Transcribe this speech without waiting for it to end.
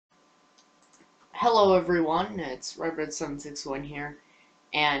Hello everyone, it's Redbird761 here,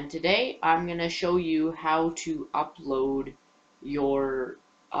 and today I'm going to show you how to upload your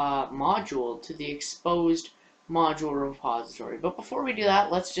module to the Xposed module repository. But before we do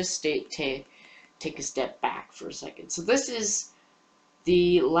that, let's just take a step back for a second. So this is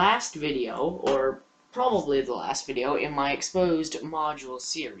the last video, or probably the last video, in my Xposed module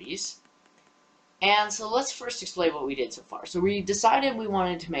series. And so let's first explain what we did so far. So we decided we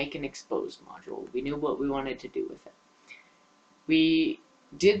wanted to make an Xposed module. We knew what we wanted to do with it. We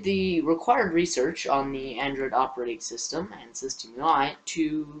did the required research on the Android operating system and system UI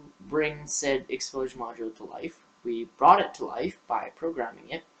to bring said Xposed module to life. We brought it to life by programming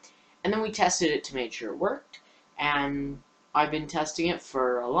it, and then we tested it to make sure it worked. And I've been testing it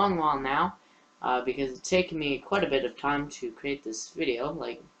for a long while now, because it's taken me quite a bit of time to create this video,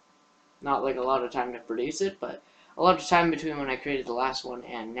 not like a lot of time to produce it, but a lot of time between when I created the last one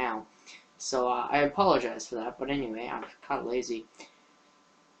and now. So I apologize for that, but anyway, I'm kind of lazy.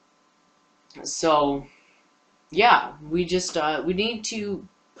 So yeah, we need to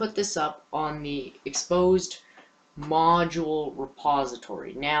put this up on the Xposed module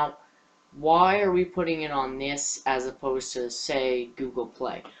repository. Now, why are we putting it on this as opposed to, say, Google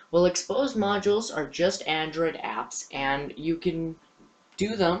Play? Well, Xposed modules are just Android apps, and you can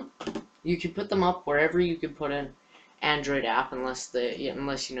do them. You can put them up wherever you can put an Android app, unless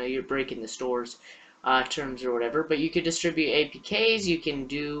you know you're breaking the store's terms or whatever. But you could distribute APKs. You can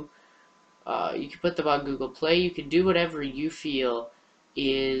do. You can put them on Google Play. You can do whatever you feel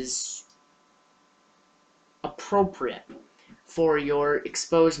is appropriate for your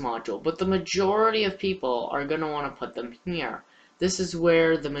Xposed module. But the majority of people are going to want to put them here. This is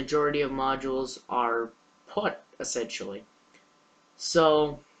where the majority of modules are put, essentially.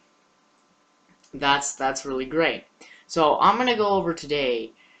 So that's really great. So I'm going to go over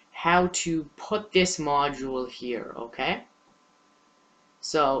today how to put this module here, okay?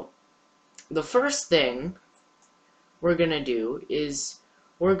 So the first thing we're going to do is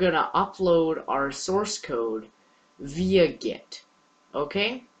we're going to upload our source code via Git,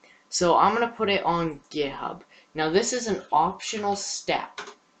 okay? So I'm going to put it on GitHub. Now this is an optional step,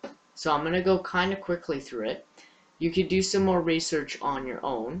 so I'm going to go kind of quickly through it. You could do some more research on your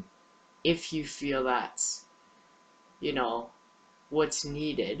own if you feel that's, you know, what's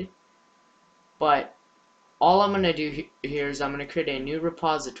needed. But all I'm going to do here is I'm going to create a new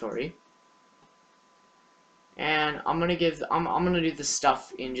repository, and I'm going to do the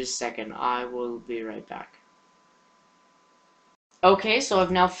stuff in just a second. I will be right back. Okay, so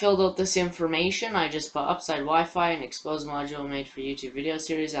I've now filled out this information. I just put Upside Wi-Fi and Xposed module made for YouTube video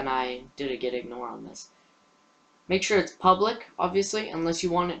series, and I did a git ignore on this. Make sure it's public, obviously. Unless you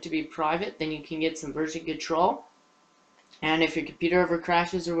want it to be private, then you can get some version control. And if your computer ever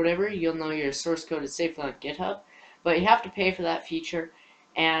crashes or whatever, you'll know your source code is safe on GitHub. But you have to pay for that feature.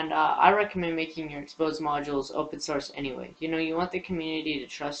 And I recommend making your Xposed modules open source anyway. You know, you want the community to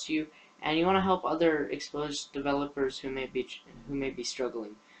trust you, and you want to help other Xposed developers who may be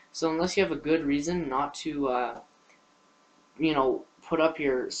struggling. So unless you have a good reason not to, you know, put up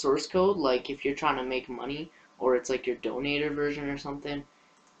your source code, like if you're trying to make money, or it's like your donator version or something,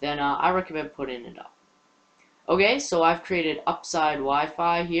 then I recommend putting it up. Okay, so I've created Upside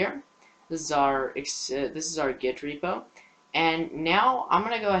Wi-Fi here. This is our Git repo, and now I'm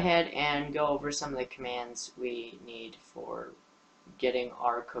gonna go ahead and go over some of the commands we need for getting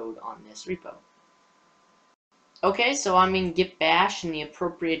our code on this repo. Okay, so I'm in Git Bash in the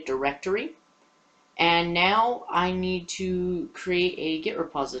appropriate directory. And now I need to create a Git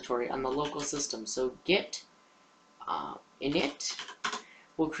repository on the local system. So Git init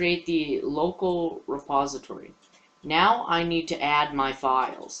will create the local repository. Now I need to add my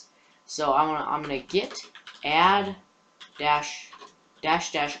files. So I'm gonna git add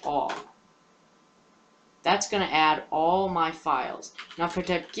 --all. That's gonna add all my files. Now if I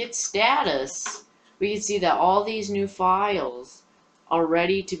type git status, we can see that all these new files are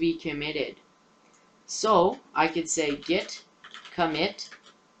ready to be committed. So I could say git commit,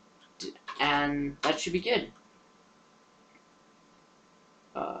 and that should be good.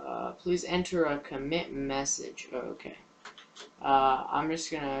 Please enter a commit message. Oh, okay. I'm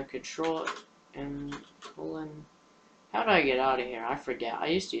just gonna control and colon. How do I get out of here? I forget. I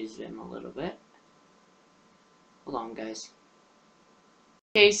used to use Vim a little bit. Hold on, guys.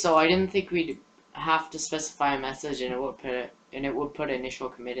 Okay, so I didn't think we'd have to specify a message, and it would put initial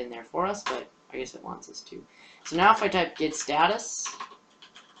commit in there for us, but I guess it wants us to. So now if I type git status,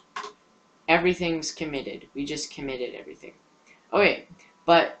 everything's committed. We just committed everything. Okay,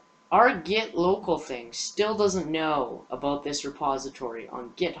 but our Git local thing still doesn't know about this repository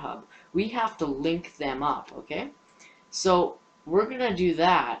on GitHub. We have to link them up, okay? So we're going to do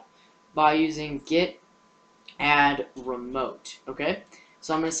that by using Git Add Remote, okay?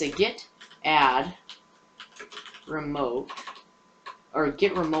 So I'm going to say Git Add Remote, or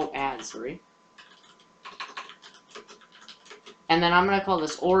Git Remote Add, sorry. And then I'm going to call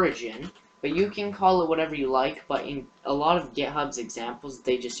this origin, but you can call it whatever you like, but in a lot of GitHub's examples,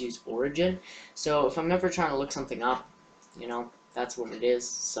 they just use origin. So if I'm ever trying to look something up, you know, that's what it is.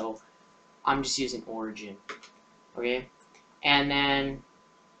 So I'm just using origin, okay? And then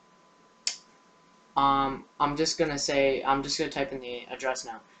I'm just going to type in the address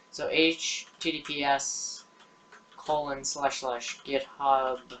now. So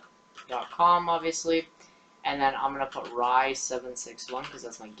https://github.com, obviously. And then I'm going to put ry761, because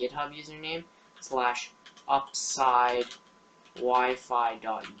that's my GitHub username, /upside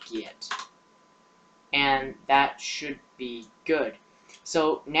wifi.git. And that should be good.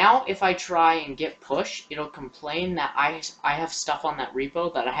 So now if I try and git push, it'll complain that I have stuff on that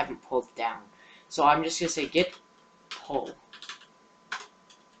repo that I haven't pulled down. So I'm just going to say git pull.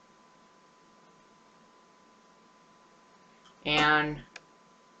 And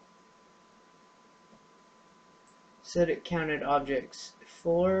set it counted objects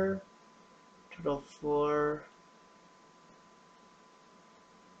 4, total 4.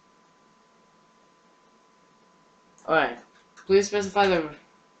 Alright, please specify the.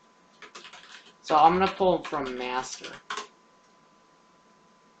 So I'm gonna pull from master.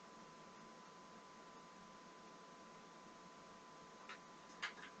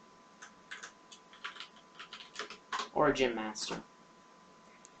 Origin master.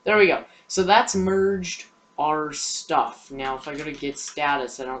 There we go. So that's merged our stuff. Now if I go to git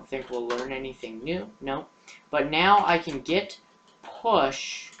status, I don't think we'll learn anything new. No. But now I can git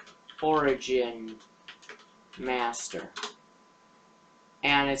push origin master.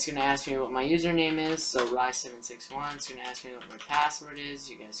 And it's going to ask me what my username is. So ry761. It's going to ask me what my password is.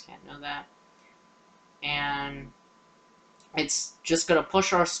 You guys can't know that. And it's just going to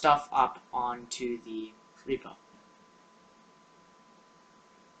push our stuff up onto the repo.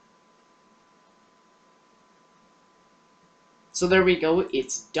 So there we go,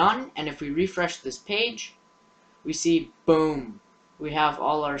 it's done, and if we refresh this page, we see, boom, we have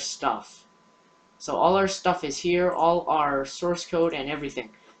all our stuff. So all our stuff is here, all our source code and everything.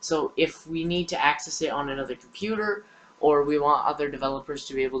 So if we need to access it on another computer, or we want other developers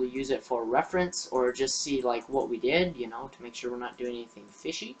to be able to use it for reference, or just see like what we did, you know, to make sure we're not doing anything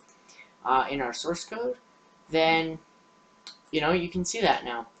fishy in our source code, then, you know, you can see that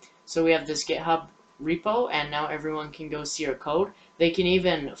now. So we have this GitHub repo, and now everyone can go see our code. They can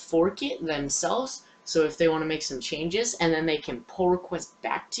even fork it themselves, so if they want to make some changes, and then they can pull request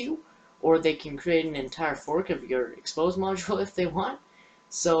back to you, or they can create an entire fork of your Xposed module if they want.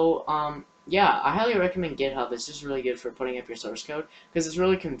 So yeah, I highly recommend GitHub. It's just really good for putting up your source code, because it's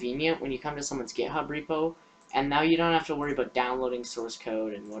really convenient when you come to someone's GitHub repo, and now you don't have to worry about downloading source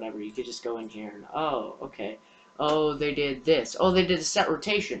code and whatever. You could just go in here and, oh, okay, oh, they did this, oh, they did a set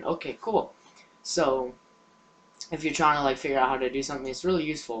rotation, okay, cool. So if you're trying to like figure out how to do something, it's really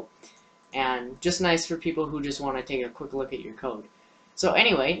useful and just nice for people who just want to take a quick look at your code. So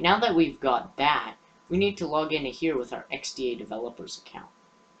anyway, now that we've got that, we need to log into here with our XDA developers account.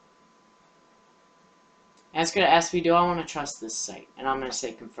 And it's going to ask me, do I want to trust this site? And I'm going to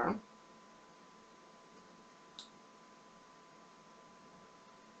say confirm.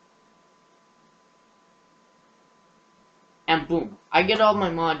 And boom, I get all my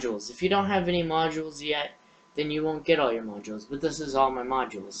modules. If you don't have any modules yet, then you won't get all your modules. But this is all my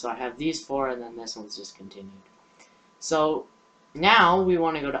modules. So I have these 4, and then this one's just continued. So now we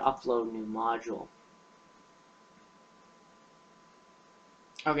want to go to upload new module.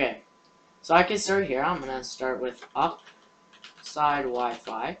 Okay, so I can start here. I'm going to start with upside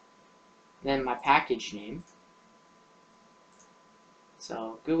Wi-Fi, then my package name.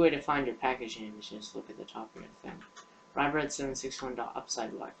 So a good way to find your package name is just look at the top of your thing.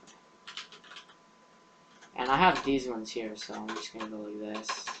 Rybread761.upside Wi-Fi. And I have these ones here, so I'm just going to go like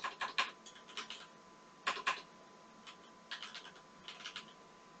this.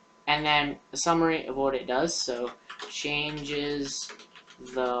 And then a summary of what it does. So changes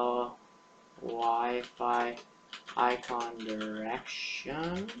the Wi-Fi icon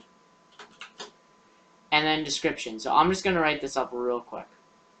direction. And then description. So I'm just going to write this up real quick.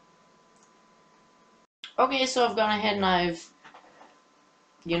 Okay, so I've gone ahead and I've,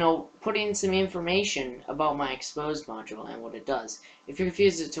 you know, put in some information about my Xposed module and what it does. If you're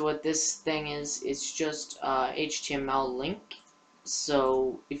confused as to what this thing is, it's just HTML link.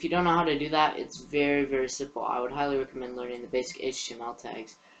 So if you don't know how to do that, it's very, very simple. I would highly recommend learning the basic HTML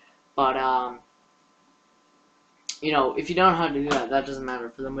tags. But you know, if you don't know how to do that, that doesn't matter.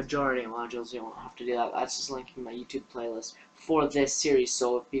 For the majority of modules, you won't have to do that. That's just linked in my YouTube playlist for this series.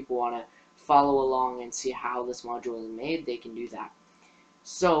 So if people want to follow along and see how this module is made, they can do that.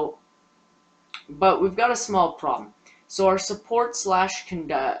 So, but we've got a small problem. So our support slash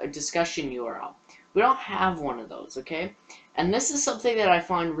discussion URL, we don't have one of those, okay? And this is something that I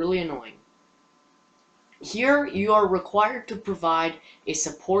find really annoying. Here, you are required to provide a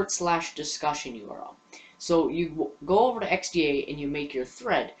support slash discussion URL. So you go over to XDA and you make your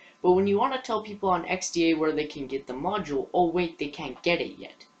thread, but when you want to tell people on XDA where they can get the module, oh wait, they can't get it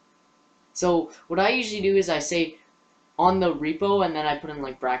yet. So what I usually do is I say on the repo, and then I put in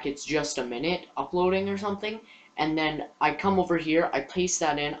like brackets just a minute uploading or something, and then I come over here, I paste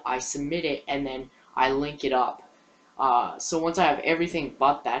that in, I submit it, and then I link it up. So once I have everything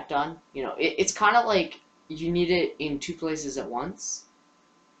but that done, you know, it's kind of like you need it in two places at once.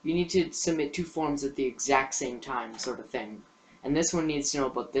 You need to submit two forms at the exact same time, sort of thing. And this one needs to know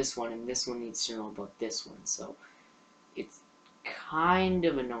about this one, and this one needs to know about this one. So it's kind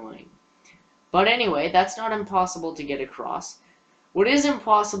of annoying. But anyway, that's not impossible to get across. What is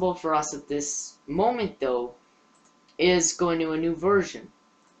impossible for us at this moment, though, is going to a new version.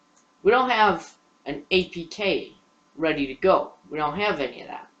 We don't have an APK ready to go. We don't have any of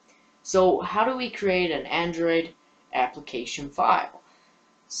that. So how do we create an Android application file?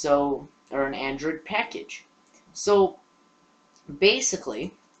 So, or an Android package. So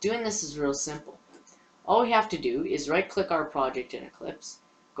basically, doing this is real simple. All we have to do is right-click our project in Eclipse,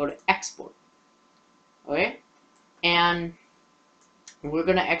 go to Export, okay? And we're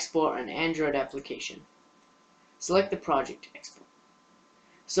going to export an Android application. Select the project to export.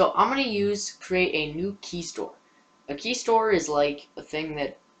 So I'm going to create a new key store. A key store is like a thing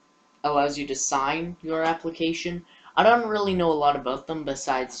that allows you to sign your application. I don't really know a lot about them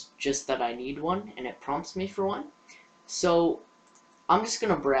besides just that I need one and it prompts me for one. So I'm just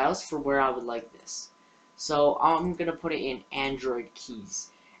going to browse for where I would like this. So I'm going to put it in Android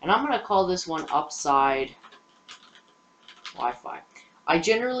keys. And I'm going to call this one Upside Wi-Fi. I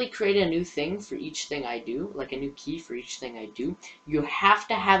generally create a new thing for each thing I do, like a new key for each thing I do. You have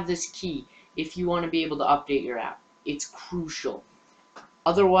to have this key if you want to be able to update your app. It's crucial.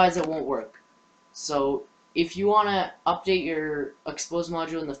 Otherwise, it won't work. So if you want to update your Xposed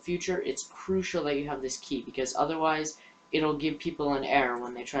module in the future, it's crucial that you have this key, because otherwise it'll give people an error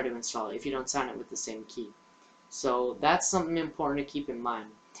when they try to install it if you don't sign it with the same key. So that's something important to keep in mind.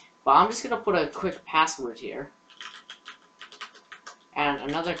 But I'm just going to put a quick password here, and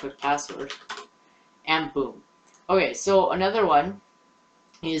another quick password, and boom. Okay, so another one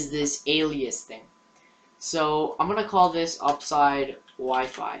is this alias thing. So I'm going to call this Upside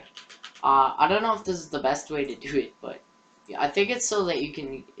Wi-Fi. I don't know if this is the best way to do it, but I think it's so that you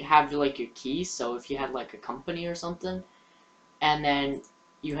can have like your key. So if you had like a company or something, and then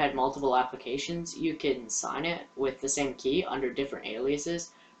you had multiple applications, you can sign it with the same key under different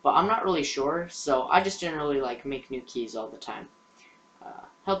aliases. But I'm not really sure, so I just generally like make new keys all the time.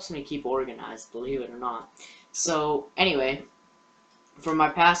 Helps me keep organized, believe it or not. So anyway, for my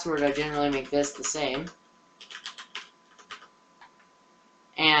password, I generally make this the same.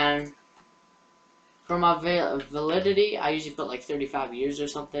 And for my validity, I usually put like 35 years or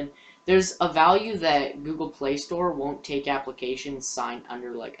something. There's a value that Google Play Store won't take applications signed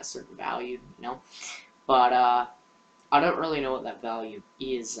under like a certain value, you know. But I don't really know what that value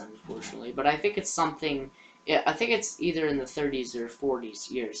is, unfortunately. But I think it's something. I think it's either in the 30s or 40s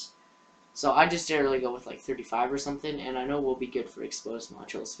years. So I just generally go with like 35 or something, and I know we'll be good for Xposed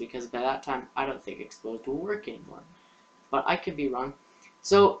modules, because by that time I don't think Xposed will work anymore. But I could be wrong.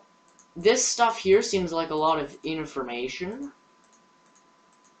 So this stuff here seems like a lot of information,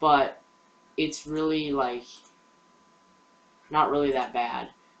 but it's really like not really that bad.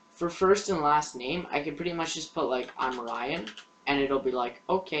 For first and last name, I could pretty much just put like I'm Ryan, and it'll be like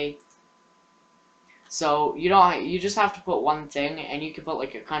okay. So you just have to put one thing, and you can put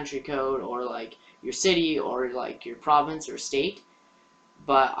like a country code or like your city or like your province or state.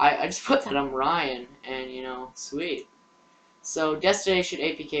 But I just put that I'm Ryan, and you know, sweet. So destination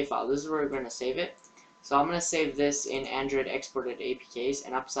APK file, this is where we're going to save it. So I'm going to save this in Android exported APKs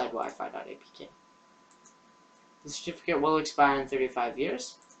and upside Wi-Fi.apk. The certificate will expire in 35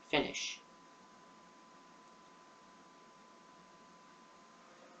 years. Finish.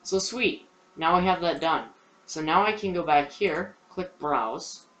 So sweet. Now we have that done. So now I can go back here, click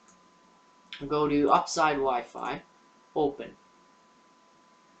Browse, go to Upside Wi-Fi, Open.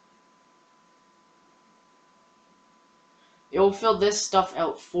 It will fill this stuff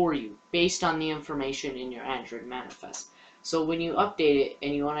out for you based on the information in your Android manifest. So when you update it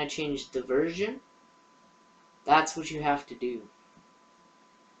and you want to change the version, that's what you have to do.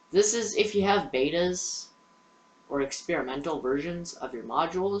 This is if you have betas or experimental versions of your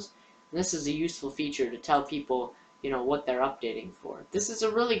modules. This is a useful feature to tell people, what they're updating for. This is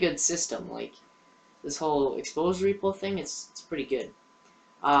a really good system. Like this whole Xposed repo thing, it's pretty good.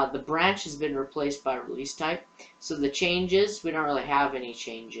 The branch has been replaced by release type. So the changes, we don't really have any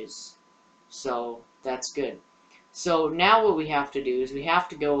changes. So that's good. So now what we have to do is we have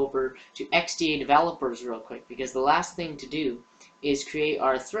to go over to XDA developers real quick, because the last thing to do is create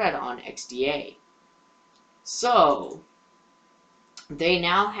our thread on XDA. So they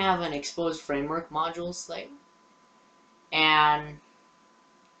now have an Xposed framework modules thing, and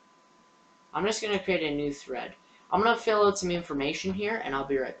I'm just going to create a new thread. I'm going to fill out some information here, and I'll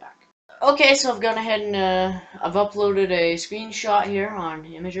be right back. Okay, so I've gone ahead and I've uploaded a screenshot here on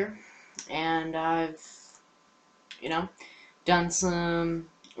Imager, and I've, done some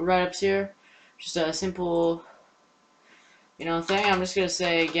write-ups here. Just a simple, thing. I'm just going to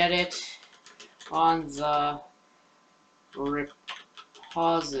say get it on the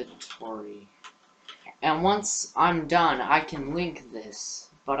repository. And once I'm done, I can link this,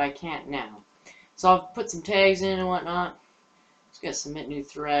 but I can't now. So I've put some tags in and whatnot. Just gonna submit new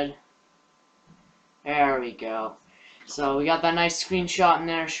thread. There we go. So we got that nice screenshot in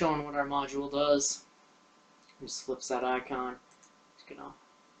there showing what our module does. Just flips that icon. Just gonna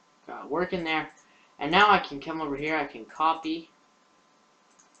work in there. And now I can come over here, I can copy,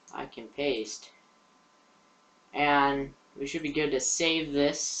 I can paste, and we should be good to save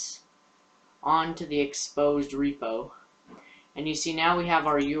this onto the Xposed repo. And you see now we have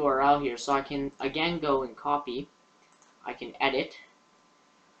our URL here, so I can again go and copy, I can edit,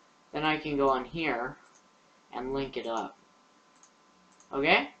 then I can go on here and link it up.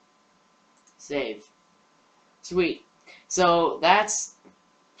 Okay? Save. Sweet. So that's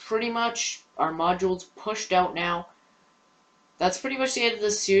pretty much our modules pushed out now. That's pretty much the end of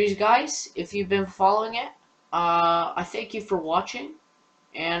this series, guys. If you've been following it, I thank you for watching,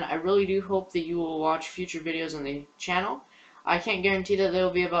 and I really do hope that you will watch future videos on the channel. I can't guarantee that they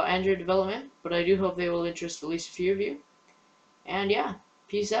will be about Android development, but I do hope they will interest at least a few of you. And yeah,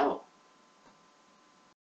 peace out.